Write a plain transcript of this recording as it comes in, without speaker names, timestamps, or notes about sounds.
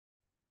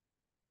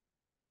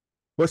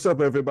What's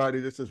up, everybody?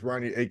 This is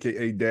Ronnie,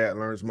 aka Dad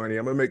Learns Money.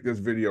 I'm gonna make this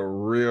video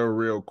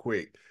real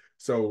quick.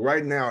 So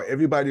right now,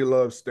 everybody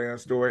loves Stan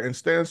Store, and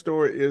Stan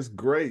Store is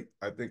great.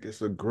 I think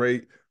it's a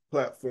great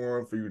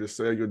platform for you to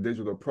sell your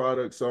digital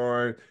products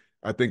on.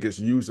 I think it's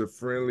user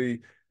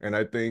friendly, and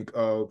I think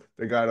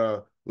they got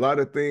a lot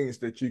of things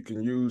that you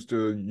can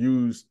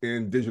use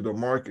in digital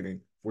marketing,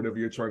 whatever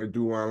you're trying to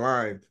do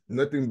online.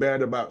 Nothing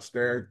bad about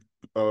Stan.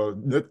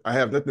 I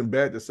have nothing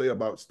bad to say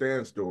about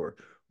Stan Store.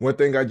 One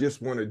thing I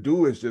just want to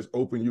do is just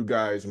open you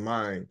guys'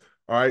 mind.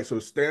 All right. So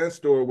Stan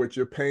Store, what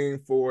you're paying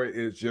for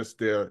is just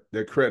their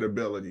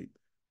credibility.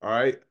 All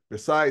right.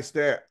 Besides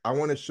that, I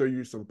want to show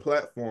you some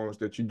platforms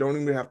that you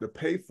don't even have to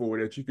pay for,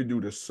 that you can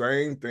do the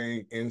same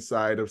thing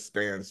inside of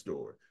Stan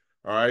Store.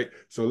 All right.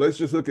 So let's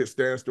just look at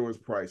Stan Store's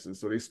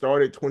prices. So they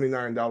start at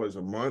 $29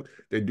 a month.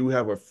 They do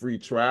have a free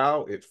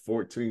trial. It's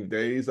 14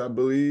 days, I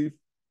believe.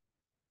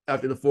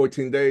 After the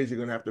 14 days, you're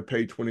gonna have to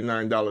pay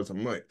 $29 a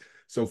month.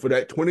 So for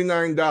that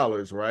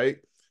 $29, right?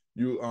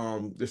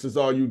 This is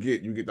all you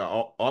get. You get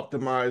the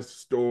optimized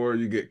store,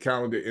 you get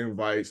calendar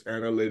invites,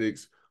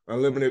 analytics,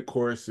 unlimited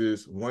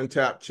courses,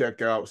 one-tap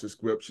checkout,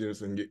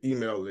 subscriptions, and your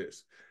email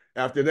list.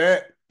 After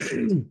that,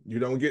 you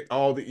don't get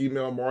all the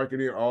email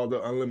marketing, all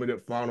the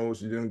unlimited funnels.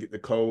 You don't get the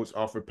codes,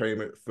 offer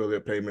payment,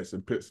 affiliate payments,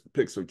 and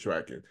pixel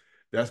tracking.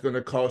 That's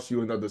gonna cost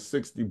you another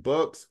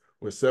 $60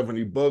 or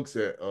 $70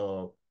 at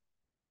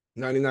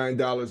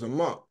 $99 a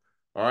month.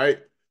 All right.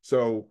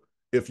 So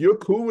if you're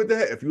cool with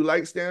that, if you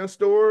like Stan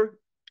Store,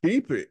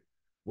 keep it.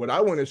 What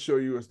I want to show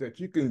you is that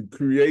you can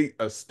create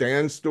a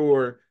Stan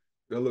Store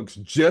that looks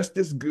just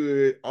as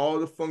good, all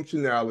the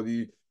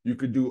functionality. You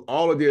could do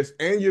all of this,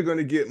 and you're going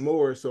to get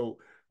more. So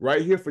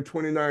right here for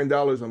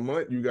 $29 a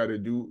month,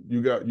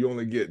 you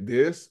only get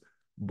this,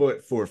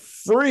 but for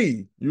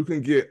free, you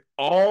can get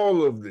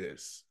all of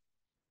this,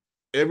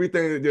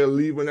 everything that they're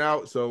leaving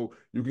out. So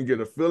you can get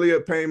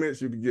affiliate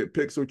payments, you can get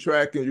pixel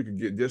tracking, you can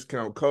get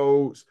discount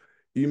codes,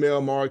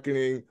 email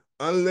marketing,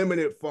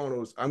 unlimited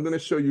funnels. I'm going to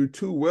show you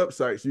two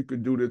websites you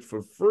could do this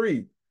for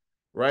free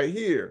right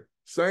here.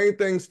 Same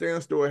thing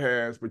Stan Store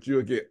has, but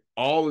you'll get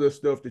all of the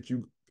stuff that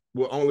you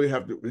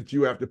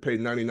have to pay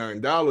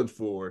 $99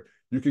 for.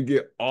 You can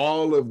get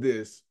all of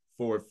this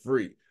for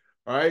free.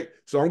 All right.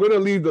 So I'm going to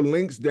leave the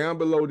links down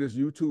below this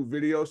YouTube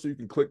video so you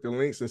can click the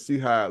links and see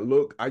how it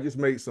look. I just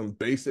made some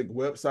basic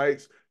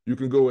websites. You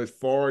can go as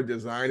far,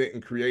 design it,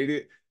 and create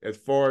it as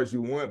far as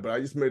you want, but I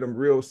just made them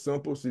real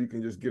simple so you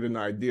can just get an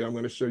idea. I'm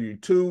going to show you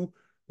two.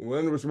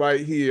 One was right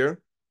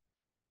here.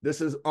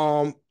 This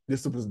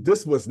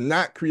was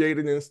not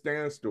created in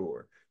Stan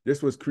Store.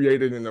 This was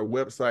created in a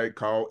website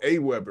called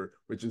AWEBER,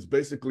 which is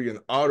basically an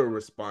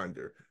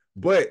autoresponder.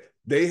 But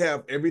they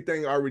have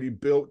everything already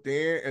built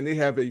in, and they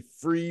have a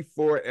free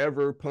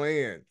forever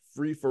plan,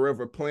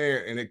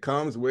 and it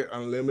comes with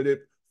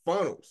unlimited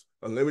funnels,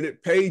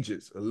 unlimited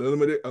pages,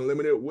 unlimited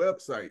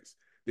websites.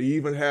 They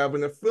even have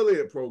an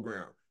affiliate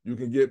program. You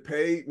can get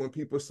paid when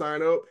people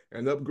sign up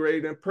and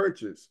upgrade and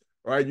purchase.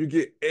 All right, you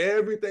get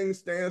everything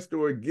Stan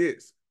Store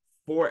gets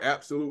for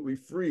absolutely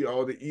free.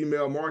 All the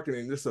email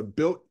marketing.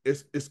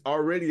 It's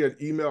already an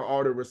email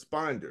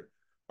autoresponder.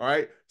 All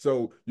right.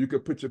 So you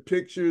could put your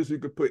pictures, you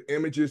could put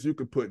images, you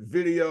could put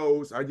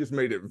videos. I just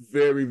made it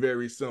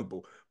very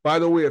simple. By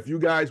the way, if you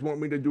guys want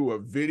me to do a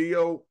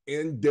video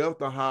in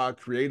depth on how I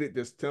created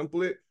this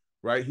template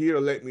right here,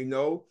 let me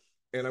know.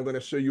 And I'm going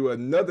to show you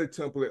another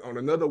template on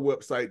another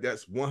website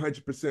that's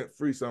 100%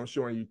 free. So I'm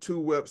showing you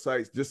two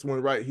websites. This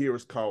one right here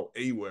is called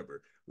AWeber.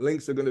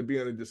 Links are going to be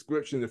in the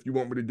description. If you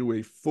want me to do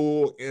a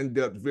full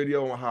in-depth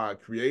video on how I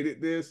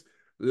created this,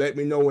 let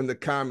me know in the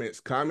comments.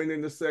 Comment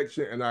in the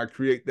section and I'll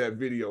create that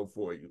video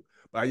for you.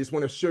 But I just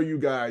want to show you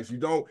guys,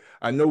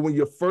 I know when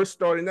you're first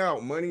starting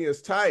out, money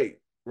is tight,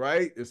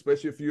 right?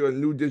 Especially if you're a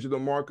new digital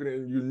marketer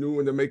and you're new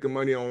into making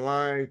money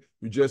online,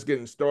 you're just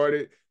getting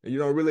started, and you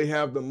don't really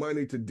have the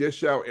money to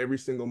dish out every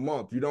single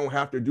month. You don't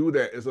have to do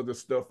that. There's other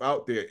stuff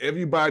out there.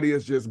 Everybody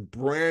is just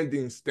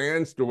branding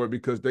Stan Store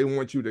because they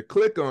want you to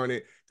click on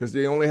it because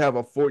they only have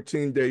a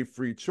 14-day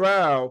free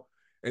trial,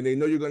 and they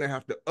know you're going to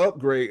have to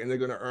upgrade and they're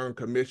going to earn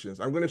commissions.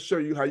 I'm going to show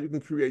you how you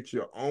can create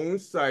your own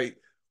site.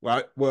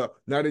 Well,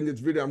 not in this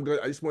video.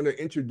 I just want to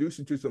introduce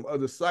you to some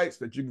other sites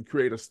that you can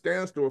create a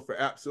Stan Store for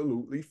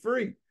absolutely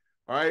free.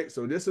 All right,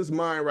 so this is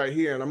mine right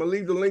here, and I'm gonna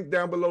leave the link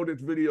down below this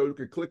video. You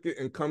can click it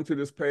and come to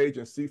this page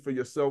and see for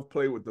yourself,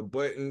 play with the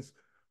buttons.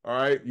 All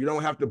right, you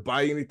don't have to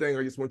buy anything.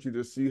 I just want you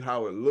to see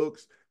how it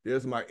looks.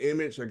 There's my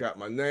image. I got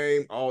my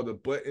name. All the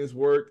buttons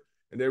work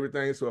and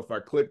everything. So if I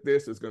click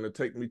this, it's gonna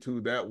take me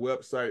to that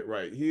website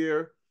right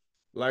here,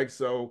 like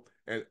so,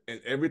 and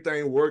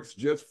everything works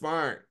just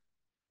fine.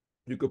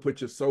 You can put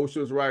your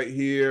socials right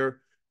here.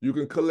 You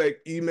can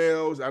collect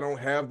emails. I don't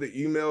have the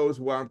emails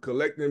while I'm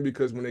collecting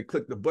because when they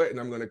click the button,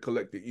 I'm going to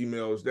collect the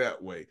emails that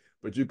way.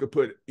 But you could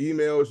put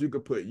emails, you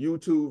could put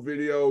YouTube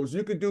videos,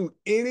 you could do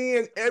any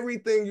and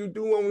everything you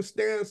do on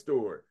Stan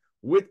Store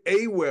with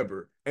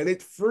AWeber, and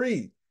it's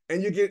free.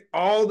 And you get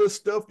all the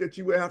stuff that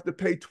you would have to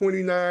pay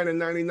 $29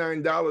 and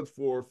 $99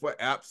 for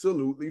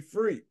absolutely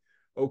free.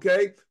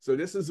 Okay, so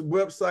this is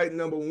website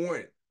number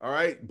one. All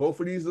right, both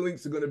of these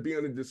links are going to be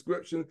in the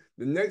description.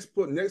 The next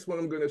one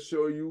I'm going to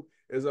show you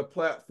is a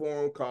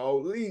platform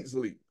called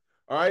LeadSLEAP.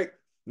 All right,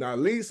 now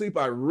LeadSLEAP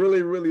I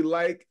really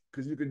like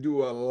because you can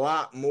do a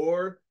lot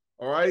more.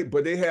 All right,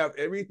 but they have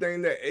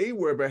everything that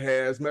AWEBER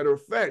has. Matter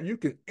of fact, you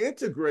can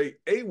integrate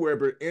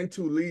AWEBER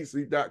into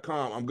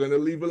leadsleap.com. I'm going to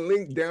leave a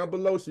link down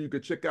below so you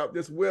can check out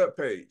this web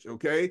page.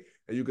 Okay,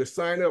 and you can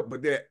sign up,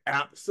 but they're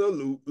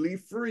absolutely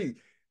free.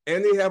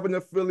 And they have an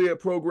affiliate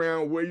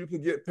program where you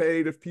can get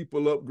paid if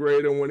people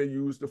upgrade and want to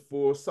use the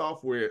full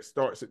software. It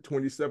starts at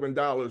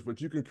 $27,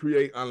 but you can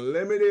create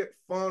unlimited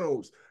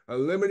funnels,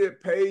 unlimited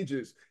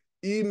pages,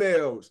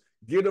 emails,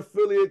 get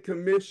affiliate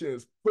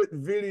commissions, put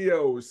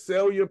videos,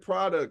 sell your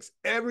products,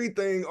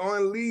 everything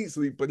on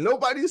LeadSLEAP. But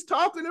nobody's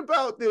talking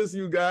about this,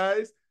 you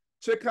guys.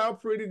 Check how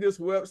pretty this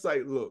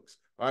website looks.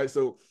 All right,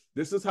 so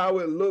this is how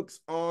it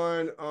looks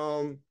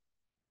on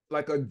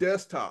like a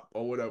desktop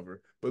or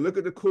whatever. But look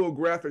at the cool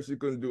graphics you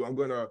can do. I'm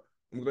gonna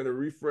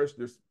refresh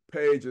this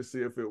page and see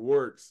if it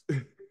works.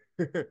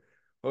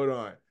 Hold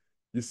on.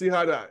 You see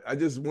how that? I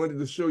just wanted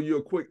to show you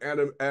a quick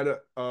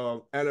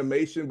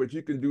animation, but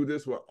you can do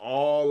this with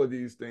all of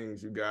these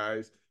things, you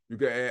guys. You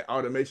can add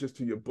automations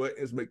to your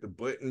buttons, make the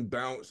button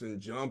bounce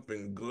and jump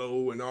and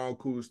glow and all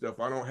cool stuff.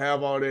 I don't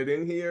have all that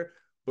in here,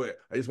 but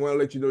I just want to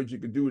let you know that you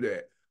can do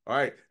that. All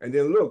right, and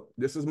then look,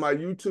 this is my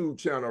YouTube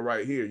channel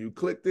right here. You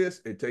click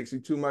this, it takes you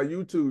to my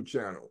YouTube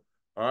channel.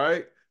 All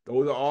right,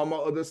 those are all my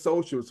other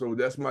socials. So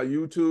that's my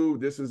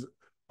YouTube. This is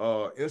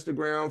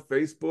Instagram,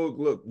 Facebook.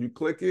 Look, you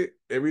click it,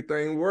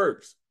 everything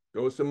works.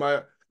 Goes to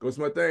my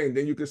thing.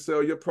 Then you can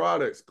sell your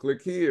products.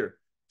 Click here,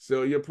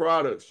 sell your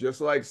products,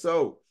 just like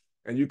so.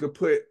 And you can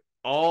put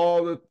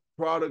all the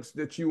products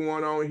that you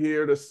want on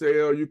here to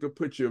sell. You can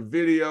put your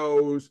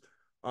videos,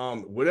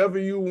 whatever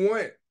you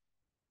want.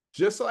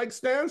 Just like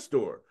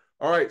StanStore.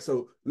 All right,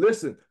 so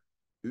listen,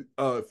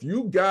 if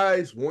you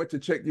guys want to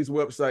check these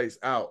websites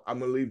out, I'm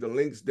going to leave the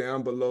links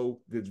down below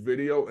this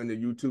video in the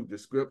YouTube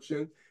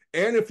description.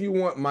 And if you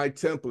want my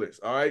templates,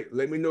 all right,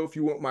 let me know if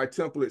you want my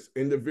templates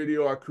in the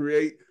video I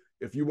create.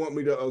 If you want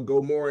me to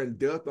go more in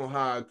depth on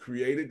how I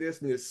created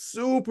this, and it's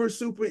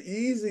super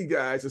easy,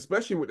 guys,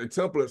 especially with the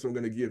templates I'm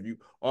going to give you.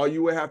 All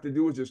you would have to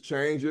do is just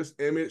change this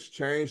image,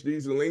 change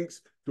these links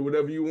to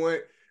whatever you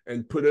want,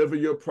 and put over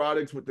your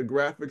products with the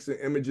graphics and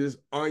images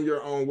on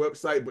your own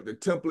website, but the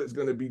template's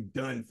going to be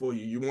done for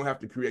you. You won't have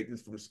to create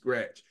this from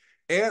scratch.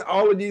 And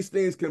all of these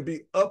things can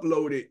be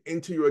uploaded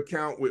into your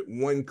account with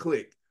one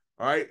click.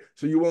 All right,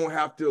 so you won't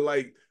have to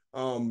like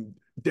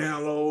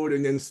download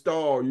and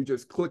install. You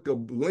just click a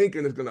link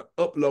and it's going to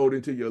upload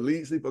into your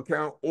LeadSLEAP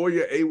account or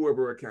your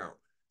AWEBER account.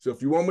 So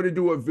if you want me to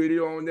do a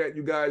video on that,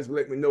 you guys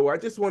let me know. I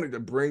just wanted to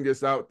bring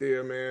this out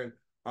there, man.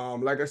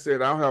 Like I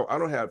said, I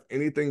don't have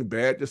anything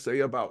bad to say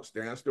about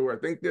StanStore. I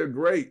think they're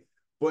great,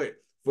 but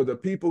for the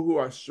people who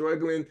are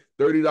struggling,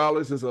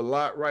 $30 is a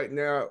lot right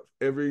now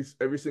every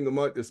single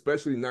month,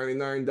 especially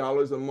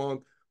 $99 a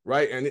month,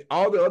 right? And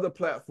all the other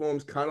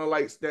platforms, kind of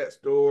like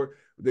StatStore,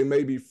 they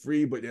may be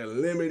free, but they're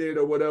limited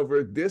or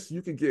whatever. This,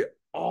 you can get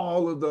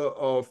all of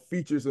the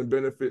features and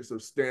benefits of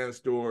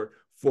StanStore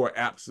for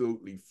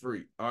absolutely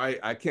free. All right,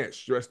 I can't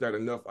stress that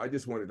enough. I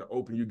just wanted to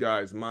open you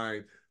guys'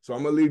 mind. So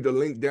I'm going to leave the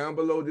link down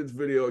below this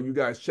video. You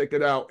guys check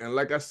it out. And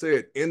like I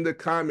said, in the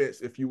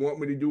comments, if you want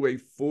me to do a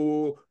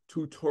full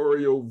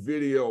tutorial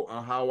video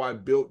on how I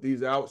built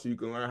these out so you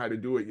can learn how to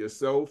do it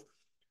yourself,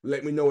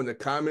 let me know in the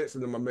comments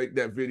and I'm going to make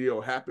that video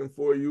happen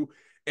for you.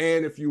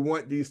 And if you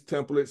want these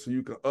templates so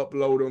you can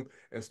upload them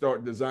and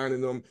start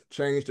designing them,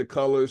 change the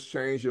colors,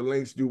 change your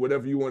links, do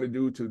whatever you want to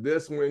do to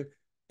this one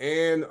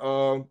and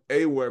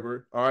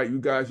AWEBER. All right, you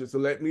guys just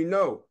let me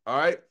know. All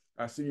right.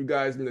 I'll see you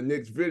guys in the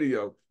next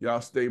video.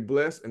 Y'all stay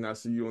blessed, and I'll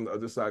see you on the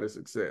other side of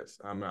success.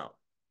 I'm out.